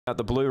Out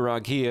the blue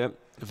rug here,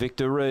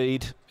 Victor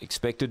Reed,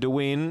 expected to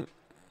win.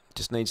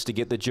 Just needs to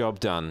get the job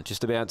done.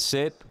 Just about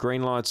set,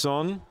 green lights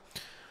on.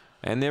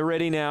 And they're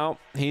ready now.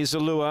 Here's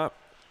Allure.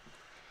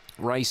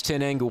 Race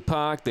 10 Angle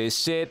Park, they're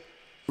set.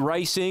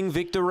 Racing,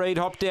 Victor Reed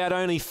hopped out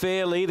only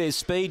fairly. There's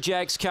Speed,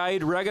 Jack's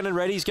Cade, Rugged and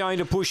Ready's going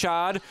to push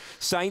hard.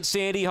 St.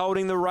 Sandy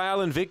holding the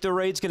rail, and Victor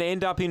Reed's going to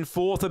end up in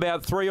fourth,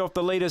 about 3 off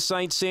the leader,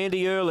 St.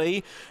 Sandy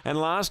early. And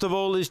last of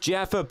all is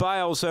Jaffa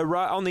Bale. So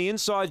on the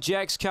inside,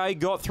 Jack's Cade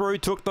got through,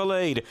 took the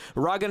lead.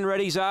 Rugged and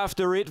Ready's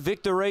after it.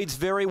 Victor Reed's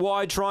very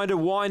wide, trying to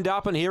wind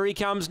up, and here he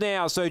comes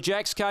now. So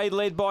Jack's Cade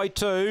led by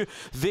 2.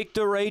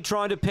 Victor Reed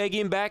trying to peg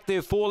him back.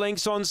 They're 4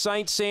 lengths on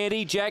St.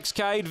 Sandy. Jack's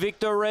Cade,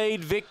 Victor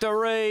Reed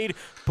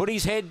put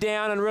his head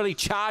down and really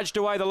charged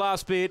away the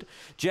last bit.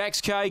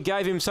 Jack's Cade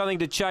gave him something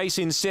to chase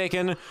in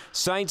second.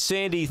 St.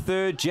 Sandy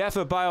third,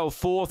 Jaffa Bale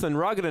fourth, and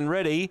Rugged and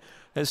Ready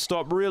has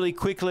stopped really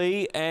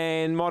quickly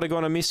and might have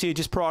gone a miss here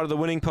just prior to the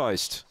winning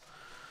post.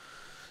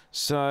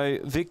 So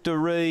Victor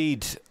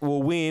Reed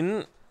will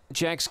win.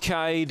 Jack's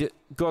Cade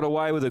got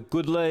away with a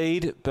good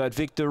lead, but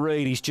Victor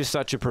Reed, he's just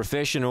such a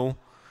professional.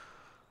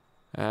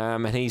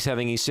 And he's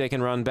having his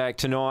second run back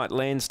tonight,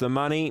 lands the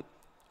money.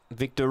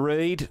 Victor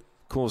Reed,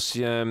 of course,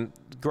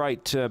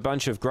 great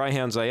bunch of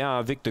greyhounds they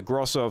are. Victor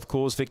Grosso, of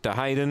course, Victor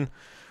Hayden.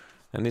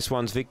 And this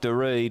one's Victor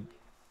Reed.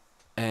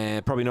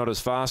 Probably not as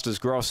fast as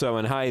Grosso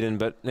and Hayden,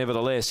 but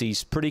nevertheless,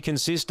 he's pretty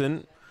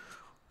consistent.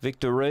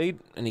 Victor Reed,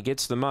 and he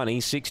gets the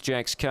money. 6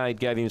 Jack's Cade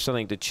gave him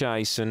something to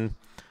chase, and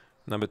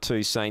number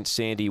 2 St.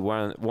 Sandy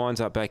winds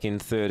up back in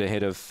third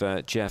ahead of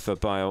Jaffa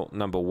Bale,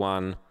 number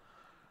 1.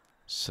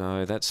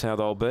 So that's how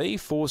they'll be.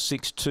 4,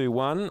 6, 2,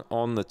 1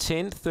 on the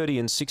 10th, 30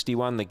 and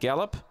 61 the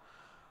gallop.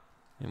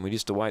 And we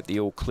just await the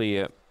all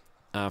clear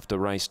after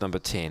race number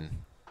 10.